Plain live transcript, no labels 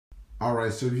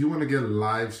Alright, so if you want to get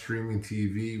live streaming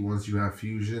TV once you have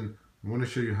Fusion, I'm going to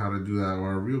show you how to do that,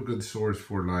 or a real good source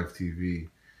for live TV.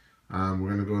 We're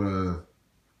going to go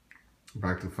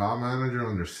back to File Manager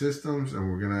under Systems,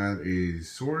 and we're going to add a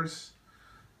source,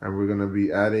 and we're going to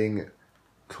be adding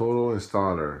Total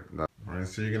Installer. Alright,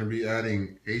 so you're going to be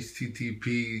adding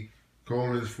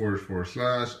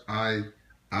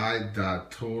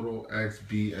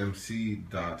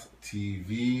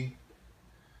http://i.totalxbmc.tv.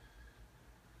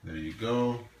 There you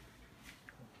go.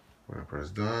 I'm gonna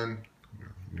press done.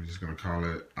 I'm just gonna call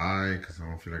it I because I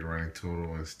don't feel like writing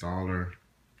total installer.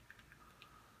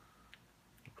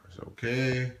 Press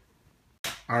OK.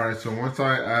 Alright, so once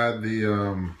I add the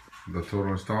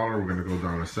total installer, we're gonna go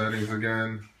down to settings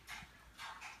again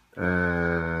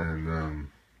and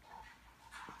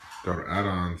go to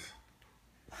add-ons.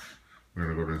 We're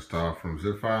gonna go to install from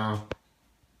zip file.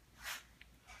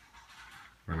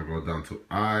 We're going to go down to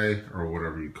I, or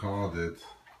whatever you called it.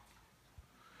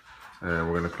 And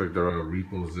we're going to click the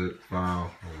repo zip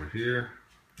file over here.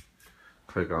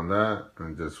 Click on that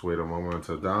and just wait a moment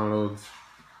until it downloads.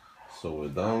 So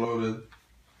it downloaded.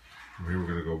 From here we're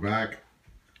going to go back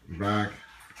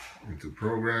into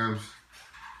programs.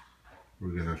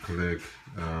 We're going to click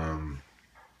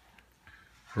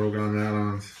program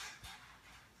add-ons.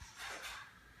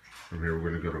 From here we're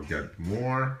going to go to get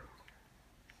more.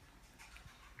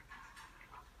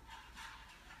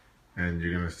 And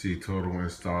you're gonna see total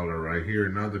installer right here.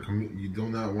 Now you do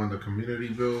not want the community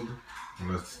build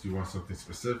unless you want something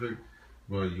specific,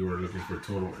 but you are looking for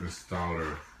total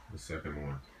installer, the second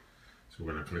one. So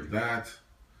we're gonna click that.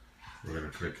 We're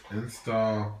gonna click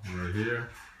install right here.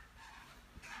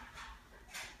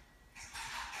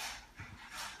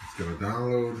 It's gonna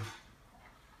download,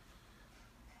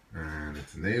 and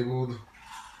it's enabled.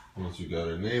 Once you got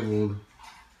it enabled,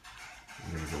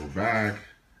 we're gonna go back.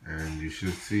 And you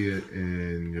should see it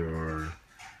in your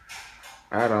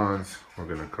add-ons. We're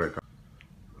going to click on.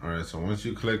 Alright, so once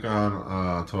you click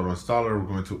on Total Installer, we're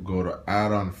going to go to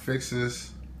Add-on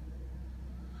Fixes.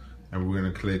 And we're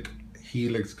going to click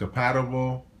Helix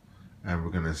Compatible. And we're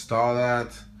going to install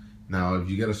that. Now, if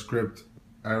you get a script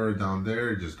error down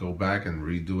there, just go back and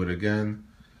redo it again.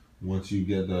 Once you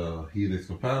get the Helix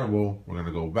Compatible, we're going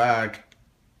to go back.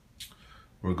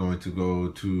 We're going to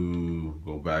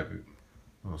go back.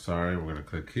 Oh, sorry, we're gonna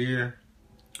click here.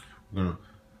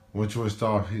 Once you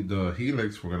install the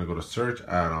Helix, we're gonna go to search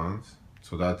add-ons.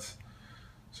 So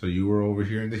you were over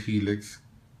here in the Helix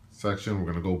section. We're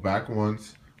gonna go back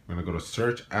once. We're gonna go to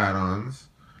search add-ons.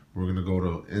 We're gonna go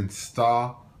to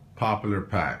install popular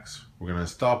packs. We're gonna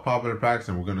install popular packs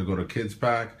and we're gonna go to kids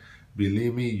pack.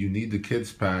 Believe me, you need the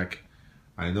kids pack.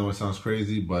 I know it sounds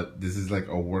crazy, but this is like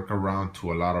a workaround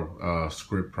to a lot of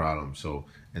script problems. So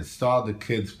install the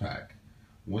kids pack.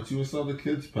 Once you install the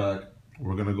kids pack,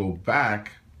 we're gonna go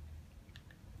back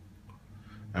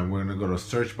and we're gonna go to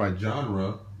search by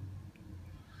genre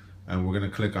and we're gonna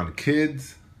click on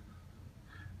kids.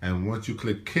 And once you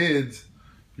click kids,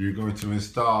 you're going to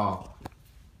install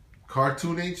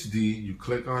Cartoon HD. You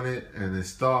click on it and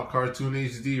install Cartoon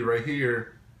HD right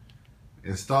here.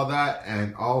 Install that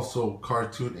and also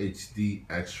Cartoon HD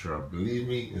Extra. Believe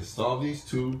me, install these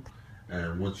two.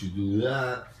 And once you do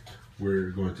that, we're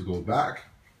going to go back.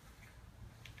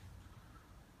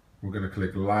 We're going to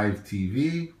click Live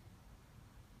TV.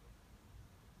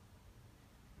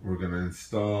 We're going to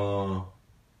install.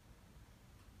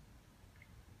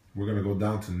 We're going to go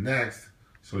down to next.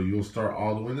 So you'll start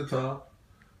all the way in the top.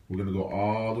 We're going to go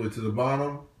all the way to the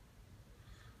bottom.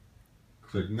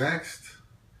 Click next.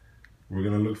 We're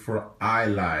going to look for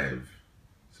iLive.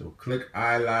 So click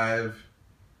iLive.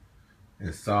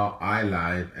 Install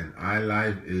iLive, and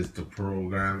iLive is the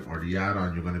program or the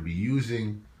add-on you're going to be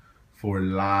using for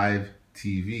live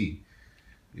TV.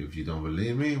 If you don't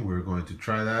believe me, we're going to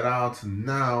try that out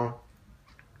now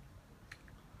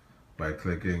by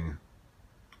clicking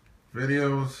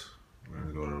videos. We're going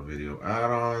to go to video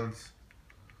add-ons.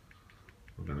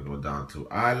 We're going to go down to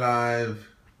iLive.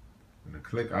 I'm going to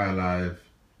click iLive.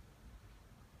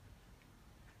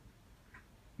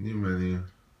 New menu.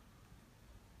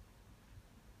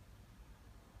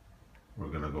 We're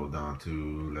gonna go down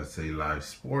to, let's say, live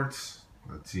sports.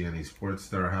 Let's see any sports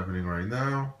that are happening right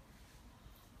now.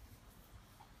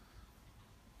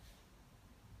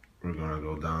 We're gonna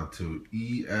go down to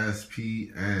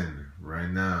ESPN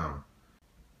right now.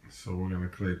 So we're gonna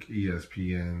click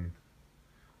ESPN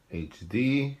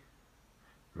HD.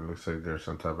 It looks like there's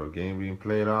some type of game being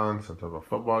played on, some type of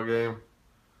football game.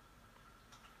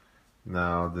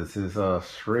 Now this is a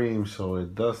stream, so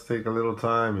it does take a little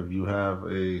time. If you have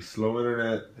a slow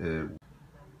internet,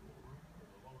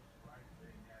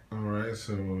 Alright,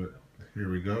 so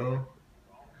here we go.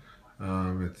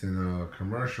 It's in a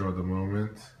commercial at the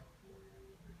moment.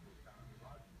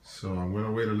 So I'm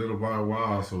gonna wait a little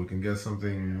while so we can get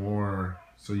something more,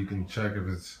 so you can check if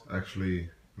it's actually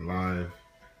live.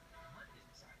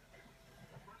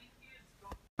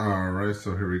 Alright,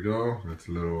 so here we go. It's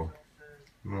a little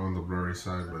on the blurry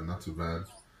side, but not too bad.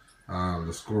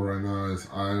 The score right now is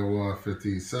Iowa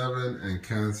 57 and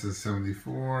Kansas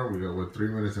 74. We got 3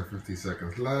 minutes and 50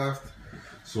 seconds left.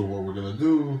 So what we're gonna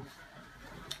do,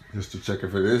 just to check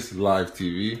if it is live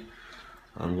TV,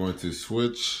 I'm going to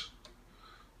switch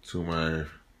to my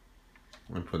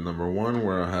input number 1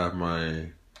 where I have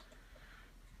my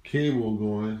cable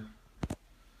going.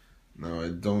 Now I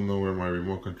don't know where my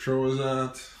remote control is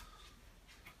at.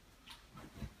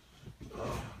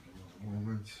 Oh, give me a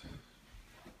moment.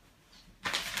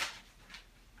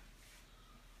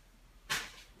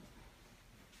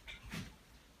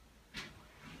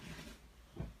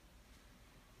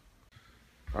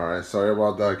 Alright, sorry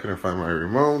about that, I couldn't find my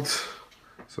remote.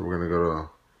 So we're gonna go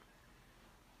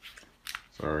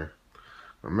to, our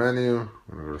menu,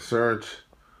 we're gonna go to search,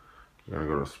 we're gonna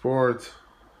go to sports,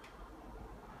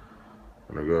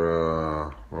 we're gonna go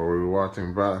to, where we were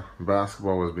watching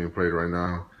basketball was being played right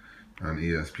now on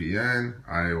ESPN,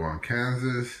 Iowa and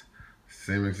Kansas.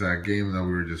 Same exact game that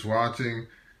we were just watching.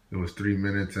 It was 3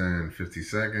 minutes and 50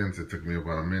 seconds. It took me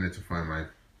about a minute to find my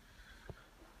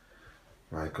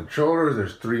controller.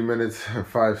 There's 3 minutes and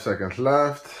 5 seconds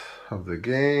left of the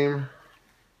game.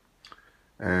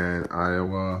 And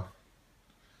Iowa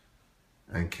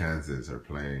and Kansas are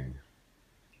playing.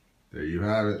 There you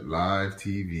have it, live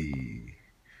TV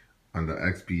on the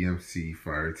XBMC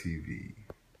FireTV.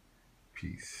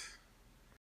 Peace.